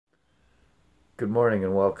Good morning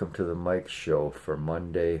and welcome to the Mike Show for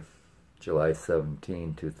Monday, July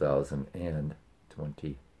 17,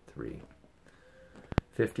 2023.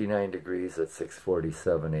 59 degrees at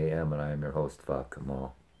 6:47 a.m. and I am your host, Fa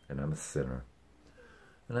Kamal, and I'm a sinner.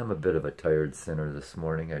 And I'm a bit of a tired sinner this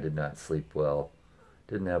morning. I did not sleep well,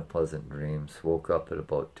 didn't have pleasant dreams, woke up at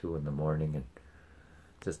about 2 in the morning and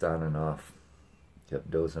just on and off, kept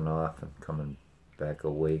dozing off and coming back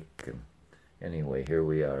awake. And anyway, here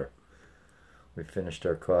we are. We finished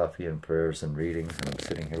our coffee and prayers and readings, and I'm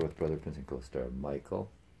sitting here with Brother Prince and Co-Star Michael,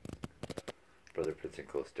 Brother Prince and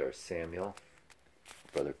Co-Star Samuel,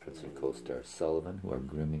 Brother Prince and Co-Star Sullivan, who are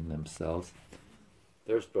grooming themselves.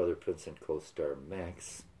 There's Brother Prince and Co-Star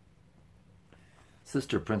Max.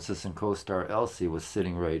 Sister Princess and Co-Star Elsie was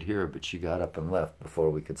sitting right here, but she got up and left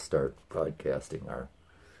before we could start broadcasting our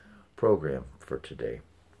program for today.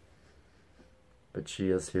 But she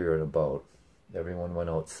is here and about. Everyone went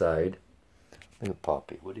outside. Look at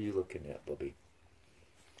Poppy. What are you looking at, Bubby?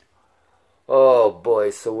 Oh boy,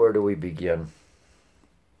 so where do we begin?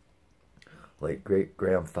 Like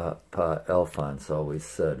great-grandpa Alphonse always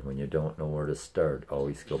said, when you don't know where to start,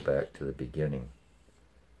 always go back to the beginning.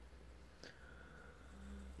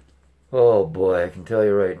 Oh boy, I can tell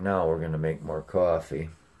you right now we're going to make more coffee.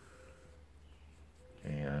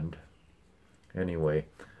 And anyway,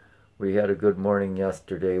 we had a good morning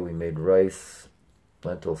yesterday. We made rice,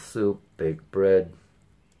 lentil soup, baked bread,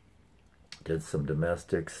 did some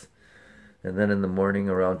domestics, and then in the morning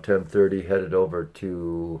around 10:30 headed over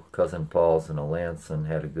to Cousin Paul's in Alanson,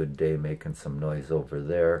 had a good day making some noise over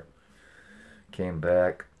there. Came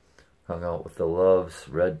back, hung out with the Loves,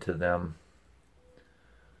 read to them,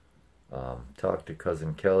 talked to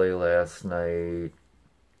Cousin Kelly last night,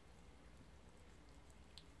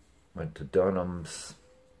 went to Dunham's.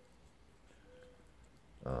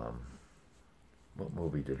 What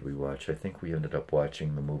movie did we watch? I think we ended up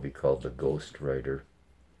watching the movie called The Ghost Writer.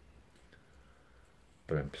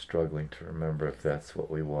 But I'm struggling to remember if that's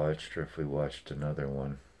what we watched or if we watched another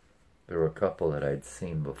one. There were a couple that I'd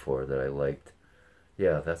seen before that I liked.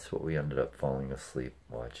 Yeah, that's what we ended up falling asleep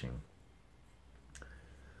watching.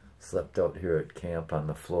 Slept out here at camp on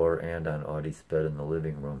the floor and on Audie's bed in the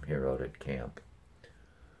living room here out at camp.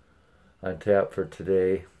 On tap for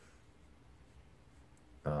today,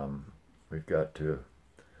 we've got to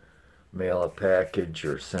mail a package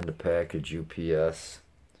or send a package UPS.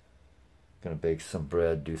 Gonna bake some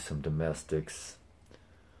bread, do some domestics,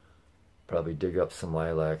 probably dig up some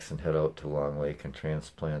lilacs and head out to Long Lake and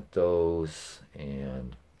transplant those,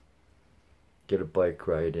 and get a bike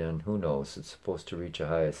ride in. Who knows? It's supposed to reach a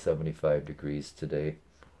high of 75 degrees today.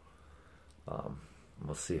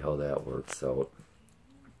 We'll see how that works out.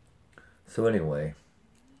 So anyway,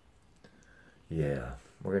 yeah,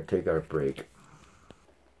 we're going to take our break.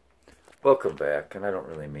 Welcome back, and I don't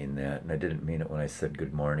really mean that, and I didn't mean it when I said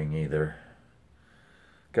good morning either.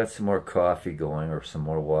 Got some more coffee going, or some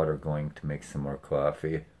more water going to make some more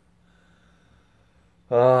coffee.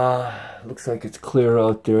 Looks like it's clear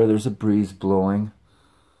out there. There's a breeze blowing.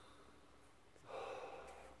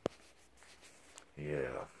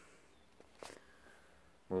 Yeah.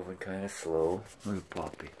 Moving kind of slow. Look at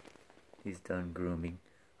Poppy. He's done grooming.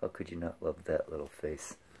 How could you not love that little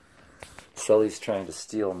face? Sully's trying to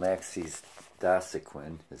steal Maxie's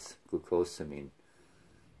Dasiquin, his glucosamine.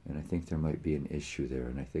 And I think there might be an issue there,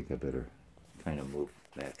 and I think I better kind of move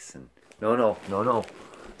Max. And no,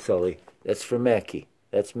 Sully. That's for Mackie.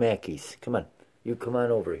 That's Mackie's. Come on. You come on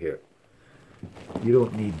over here. You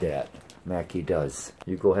don't need that. Mackie does.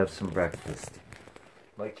 You go have some breakfast.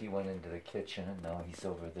 Mikey went into the kitchen, and now he's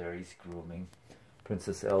over there. He's grooming.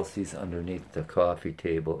 Princess Elsie's underneath the coffee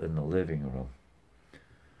table in the living room.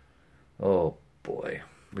 Oh boy,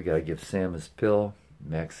 we gotta give Sam his pill,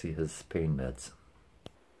 Maxie his pain meds.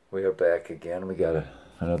 We are back again. We got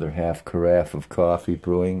another half carafe of coffee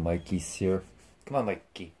brewing. Mikey's here. Come on,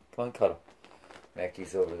 Mikey. Come on, cuddle.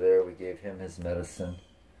 Mackie's over there. We gave him his medicine.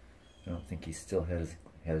 I don't think he still has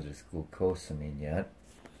his glucosamine yet.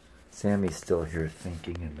 Sammy's still here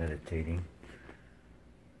thinking and meditating.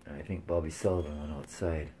 I think Bobby Sullivan went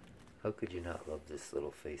outside. How could you not love this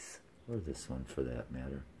little face? Or this one, for that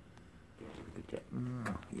matter. Look at that.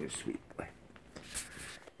 You're a sweet boy.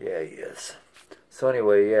 Yeah, he is. So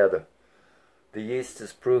anyway, yeah, the yeast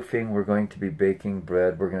is proofing. We're going to be baking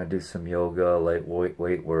bread. We're going to do some yoga,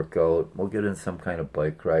 lightweight workout. We'll get in some kind of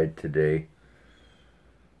bike ride today.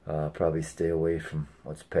 Probably stay away from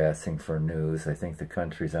what's passing for news. I think the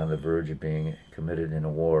country's on the verge of being committed in a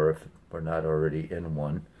war, if we're not already in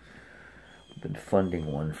one. We've been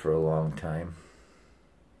funding one for a long time.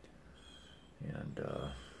 And,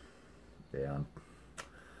 yeah,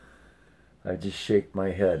 I just shake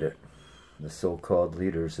my head at the so-called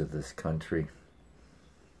leaders of this country.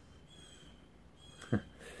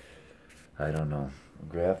 I don't know.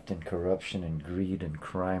 Graft and corruption and greed and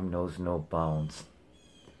crime knows no bounds.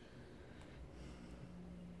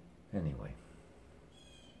 Anyway.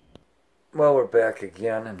 Well, we're back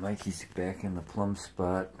again, and Mikey's back in the plum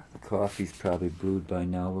spot. The coffee's probably brewed by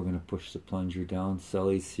now. We're going to push the plunger down.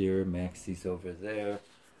 Sully's here. Maxie's over there.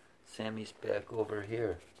 Sammy's back over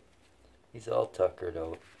here. He's all tuckered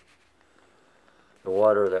out. The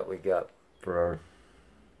water that we got for our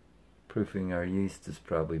proofing our yeast is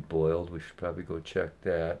probably boiled. We should probably go check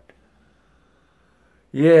that.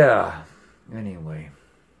 Yeah. Anyway,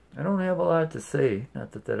 I don't have a lot to say.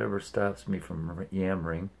 Not that that ever stops me from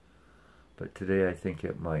yammering. But today I think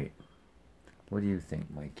it might. What do you think,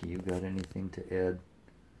 Mikey? You got anything to add?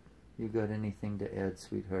 You got anything to add,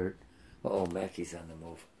 sweetheart? Uh-oh, Mackie's on the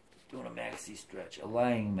move. Doing a maxi stretch. A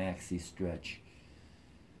lying maxi stretch.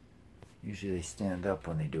 Usually they stand up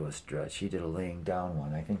when they do a stretch. He did a laying down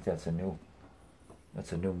one. I think that's a new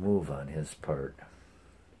move on his part.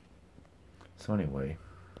 So anyway,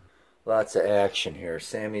 lots of action here.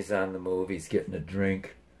 Sammy's on the move. He's getting a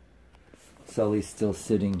drink. Sully's still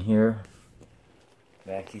sitting here.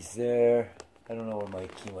 Mackie's there. I don't know where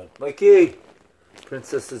Mikey went. Mikey!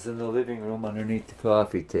 Princess is in the living room underneath the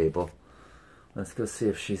coffee table. Let's go see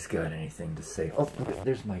if she's got anything to say. Oh,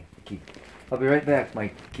 there's Mikey. I'll be right back,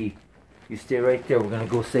 Mikey. You stay right there. We're going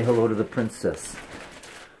to go say hello to the princess.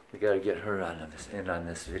 We got to get her on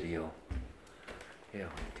this video. Yeah,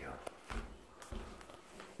 we do.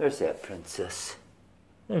 There's that princess.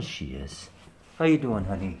 There she is. How you doing,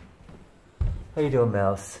 honey? How you doing,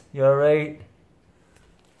 Mouse? You alright?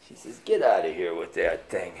 She says, get out of here with that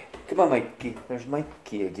thing. Come on, Mikey. There's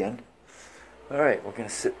Mikey again. Alright, we're going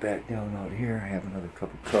to sit back down out here, have another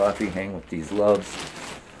cup of coffee, hang with these loves.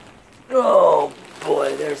 Oh,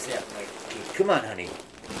 boy, there's that Mikey. Come on, honey.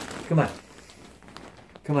 Come on.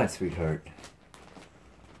 Come on, sweetheart.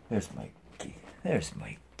 There's Mikey. There's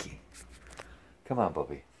Mikey. Come on,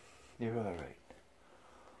 Bubby. You're alright.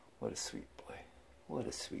 What a sweet boy. What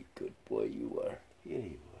a sweet, good boy you are. Yeah,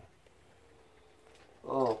 you are.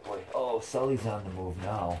 Oh, boy. Oh, Sully's on the move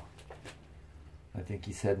now. I think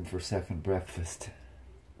he's heading for second breakfast.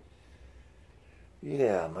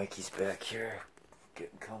 Yeah, Mikey's back here.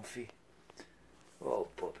 Getting comfy. Oh,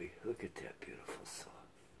 Bubby. Look at that beautiful soul.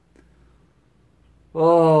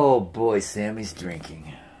 Oh, boy. Sammy's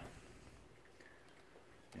drinking.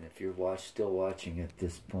 And if you're still watching at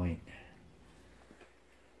this point,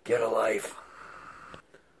 get a life.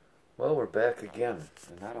 Well, we're back again,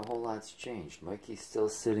 and not a whole lot's changed. Mikey's still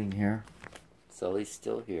sitting here. Sully's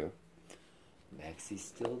still here. Maxie's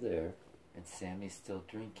still there. And Sammy's still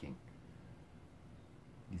drinking.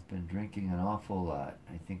 He's been drinking an awful lot.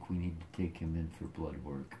 I think we need to take him in for blood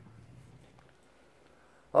work.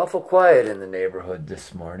 Awful quiet in the neighborhood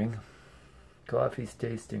this morning. Coffee's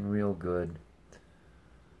tasting real good.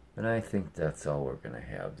 And I think that's all we're going to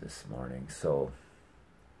have this morning. So,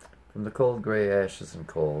 from the cold gray ashes and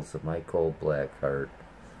coals of my cold black heart,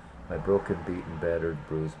 my broken, beaten, battered,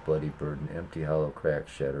 bruised, bloody burden, empty, hollow, cracked,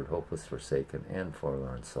 shattered, hopeless, forsaken, and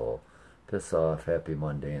forlorn soul, piss off, happy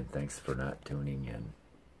Monday, and thanks for not tuning in.